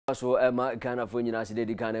So Emma Ghana for you as they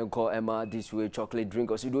can call Emma this way chocolate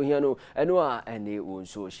drink or so do here no and they won't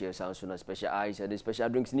so share sounds on special ice and the special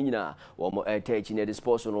drinks nina one more touch in the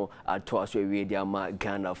sports no at twice we the Emma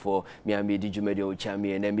Ghana for Miami Dijumedio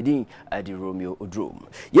champion and Midday at the Romeo Oduro.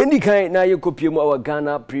 Yendi kind now you copy our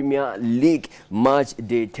Ghana Premier League match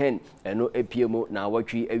day 10 and no APMO now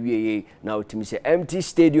what we away now to say empty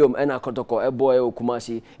stadium and a kotoko a boy o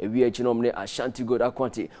Kumasi a VH Ashanti God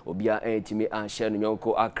Aquanti Obia Antimi and Shen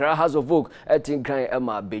Yonko Accra House of Oak etin kan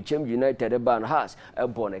Emma Bechem United ban has a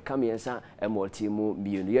born a Kamiensa and more team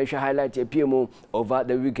you should highlight a PMO over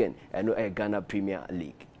the weekend and no Ghana Premier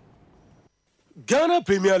League. Ghana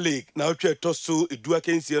Premier League now try to so edua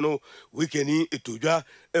kensie no weekend etodwa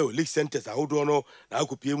league centers ahodo no na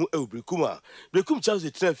akopiem brekum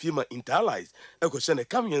Chelsea train firma Unauthorized ekose ne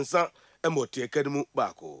Kamiensa e mote academy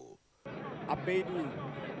baako Abedu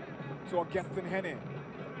to Augustin Henne.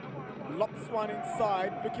 Locks one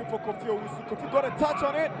inside, looking for Kofi Owusu. Kofi got a touch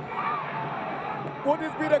on it. Will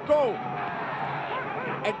this be the goal?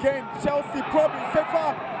 Again, Chelsea probably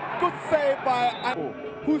safer. Good save by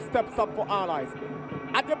who steps up for allies.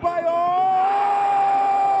 Adebayo!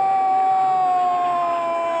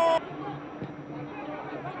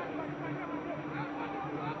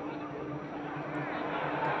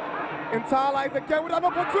 Unauthorized again with an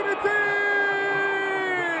opportunity!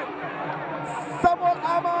 Samuel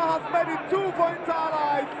Ama has made it 2 for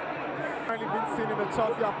Unauthorized. Finally been seen in the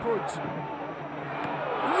Chelsea approach.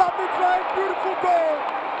 Lovely drive, beautiful goal.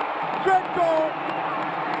 Great goal.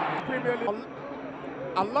 Premier League.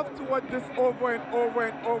 I love to watch this over and over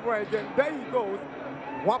and over again. There he goes.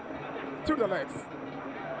 Whop to the legs.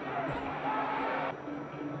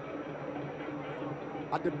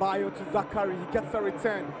 Adebayo to Zachary, he gets a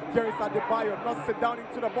return. Here is Adebayo, not sit down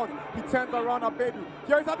into the box. He turns around Abedu.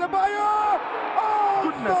 Here is Adebayo! Oh,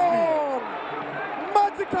 goodness me!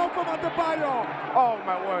 Magical from Adebayo! Oh,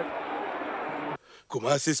 my word.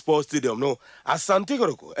 Kumasi Sports Stadium no Asante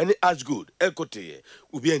Koroko any as good ekote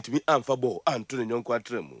ubi entimi amfa ball Anthony Nyonko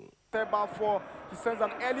atremu. About 4, he sends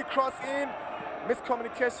an early cross in.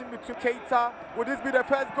 Miscommunication between Keita. Would this be the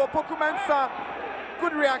first goal? Pokumensa.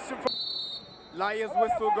 Good reaction from Lions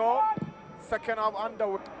whistle goal. Second half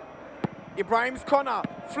Underwood. Ibrahim's corner.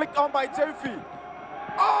 Flicked on by Jeffy.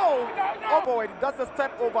 Oh! Forward. He does a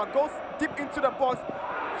step over. Goes deep into the box.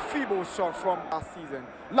 Feeble shot from last season.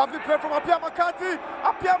 Lovely play from Apia Makati.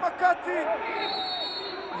 Apia Makati.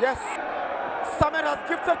 Yes. Samet has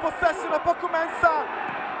gifted possession of Pokumensa.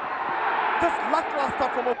 This lackluster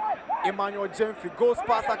from Emmanuel Jemfi. Goes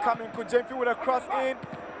past Akaminko. Jemfi with a cross in.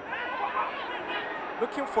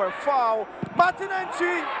 Looking for a foul. Martin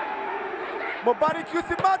Enchi. Mobadi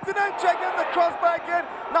QC. Martin Enchi against the crossbar again.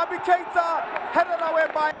 Naby Keita headed away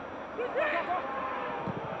by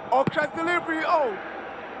Okres delivery. Oh,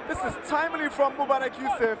 this is timely from Mubarak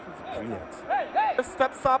Yusuf. Brilliant.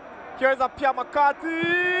 Steps up. Here's Apia Makati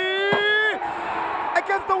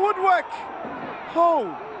against the woodwork.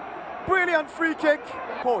 Oh, brilliant free kick.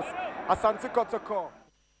 Post. Asante Kotoko.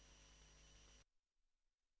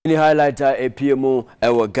 Any highlighter a PMO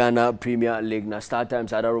our Ghana Premier League na start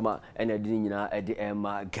times Adaroma and at the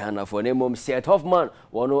Emma Ghana for name set Hoffman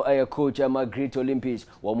one a coach Emma Great Olympics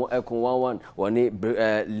one more Econ 1-1 one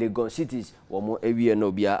Legon Cities one more Avia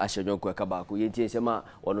Nobia Ashajon Kwekabako Yeti Sema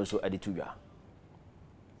one also at the Tuga.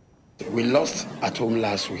 We lost at home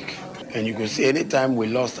last week, and you can see anytime we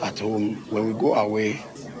lost at home, when we go away,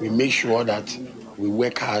 we make sure that we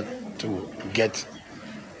work hard to get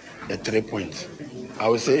the 3 points. I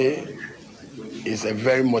would say it's a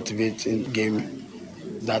very motivating game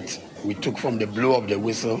that we took from the blow of the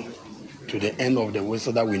whistle to the end of the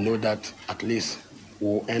whistle, that we know that at least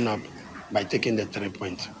we'll end up by taking the 3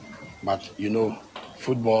 points. But you know,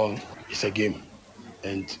 football is a game,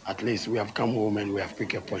 and at least we have come home and we have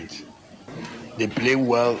picked a point. They play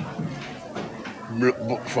well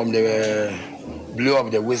from the blow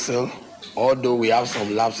of the whistle, although we have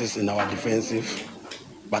some lapses in our defensive,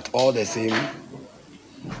 but all the same,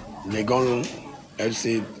 Legon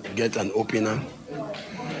FC get an opener.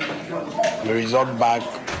 We resort back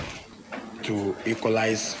to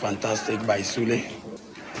equalize, fantastic by Sule.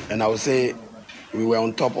 And I would say we were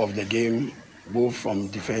on top of the game, both from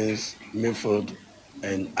defense, midfield,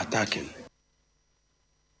 and attacking.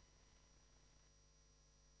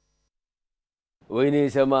 We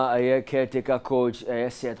need some caretaker coach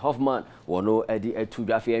Seth Hoffman. We know Eddie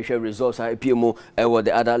Etubiafi and results are PMO and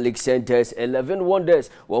the other league centers 11 wonders.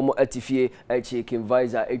 One more Etifie Chicken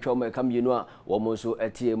Visor Echoma Camino. One more so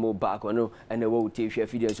TMO back on and the world TV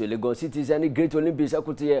videos. So Legon Cities and Great Olympics.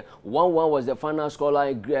 1-1 was the final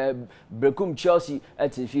scoreline. Brekum Chelsea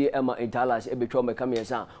Etifie Emma Italas Ebechoma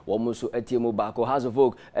Camino. One more so TMO back. House of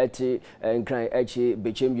Oak Eti and Cry Echi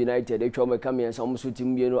Bechem United Echoma Camino. Almost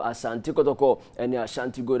team Asante Kotoko. And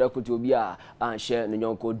Ashanti go that could be a share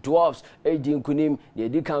Nyonko Dwarfs, Edin Kunim, the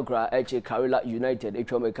Dikankra, Eche Karela United,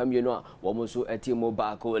 Echome Camino, Womoso Etimo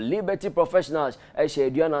Bako, Liberty Professionals,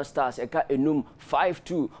 Eche Diana Stars, Eka Enum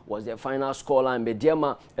 5-2 was the final scoreline.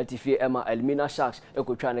 Mediama, Etifi Emma, Elmina Sharks,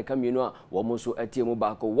 Ekotrane Camino, Womoso Etimo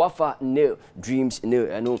Bako, Wafa nil, Dreams nil,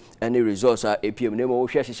 and any results are APM Nemo,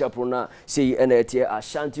 Shaprona, say Enetia,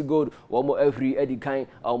 Ashanti Gold, Womo every Edikan,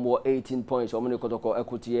 more 18 points, Omni Kotoko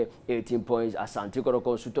Equity, 18 points. Asante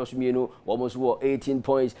Kotoko Sutos Mieno almost 18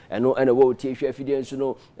 points and no and world TV evidence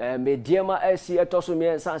no Mediama SC etoso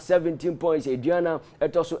me 17 points Ediana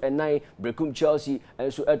etoso 9 Brekum Chelsea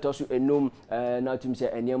and so etoso enum na team say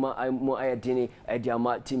Enyama mo ayedini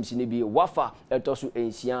Ediama teams ni bi Wafa etoso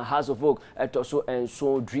ensian House of Oak etoso and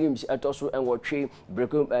so Dreams etoso and Watwe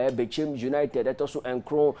Brekum Bechem United etoso and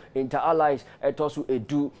Crown Inter Allies etoso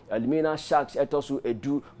Edu Elmina Sharks etoso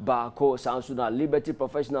Edu Bako Sansuna Liberty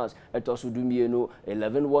Professionals etoso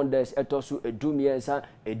 11 wonders etosu edumiensa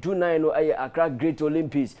edu9 no aye Accra Great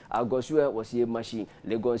Olympics agosue was ye machine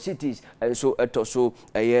Legon Cities and so etosu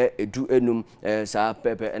aye edu enum sa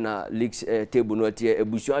pepe na leagues table no tie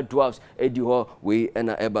ebusua Dwarfs edi ho we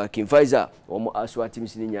na eba Kinfaiza omo aswa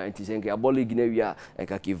teams ni nya ntisenke aboli ginawia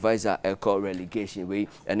eka Kinfaiza eco relegation we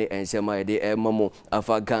ene ensema de mamo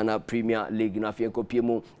afa Ghana Premier League na fie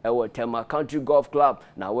kopiemu ewo Tema Country Golf Club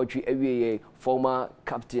na watwi awie former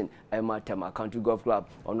captain Emma Tema Country Golf Club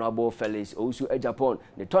Honorable Felix also a Japan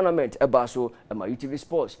the tournament ebaso Emma UTV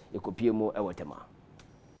Sports ekopiemo ewotema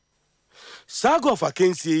Sago of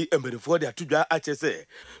Akensi embenefo de atudwa achese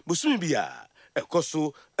busumi bia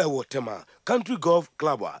ekoso ewotema Country Golf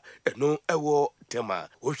Club eno ewo tema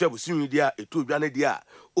ohwe busumi dia etudwa ne dia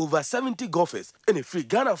over 70 golfers in a free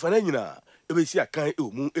Ghana for nyina ebesi akan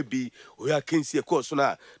emu ebi oya Akensi ekoso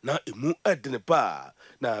na emu edene pa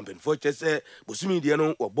na benefo chese busumi dia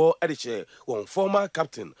no obo ediche one former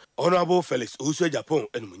captain Honorable Felix also Japan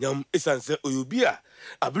enmunyam esanse oyobia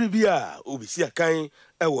abribia obisi akan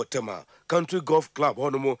ewotema Country Golf Club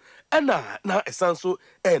honomo na esanso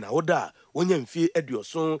na oda wonya mfie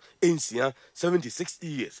edioson ensia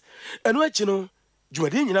 76 years eno echi no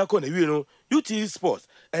jumade nyina ko na wie no UTV Sports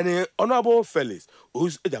and Honorable Felix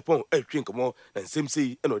who's Japan etwenkomo na nsem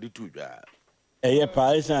eno de tudwa eye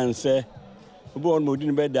pa esanse obo on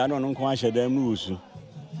modin be da no nko ahyedam no usu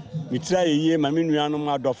mitira yeye ma menuanom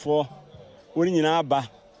adofo woni nyina aba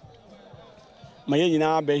ma ye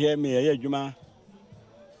nyina aba he me ye adwuma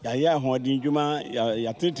ya hodin dwuma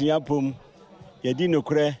ya tete ya pom ya di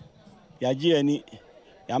nokure ya gi ani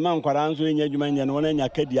ya ma nkwara nso enya dwuma nya no wona nya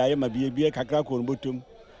kadi aye ma bie kakra ko botom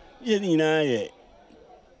ye nyina ye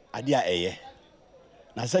ade a eye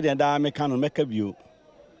na se de da me kan no meka bio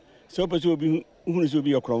so peso obi hunu so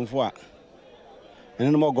obi yokromfo a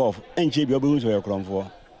ene no golf enche bi obi hunu so yokromfo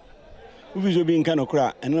ubi so bi nka no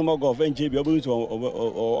kra ene no golf enche bi obi hunu so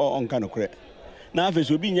on kan no kra na afi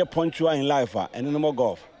so bi nye punctual in life a ene no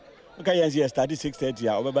golf okay yes start 6:30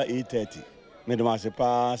 a obeba 8:30 me do ma se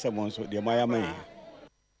pa se mon so de maya mai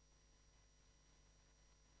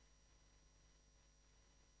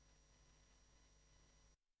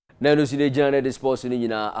Nano si de jana de sports ni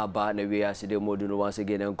nyina aba na we aside modu no once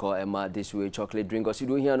again enko Emma this way chocolate drink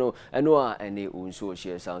osido hia no eno a ene unso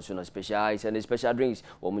share sound so na special ice and special drinks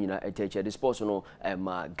wo nyina eteche de sports no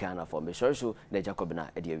Emma Ghana for me so na Jacob na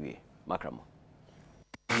e de awie makramo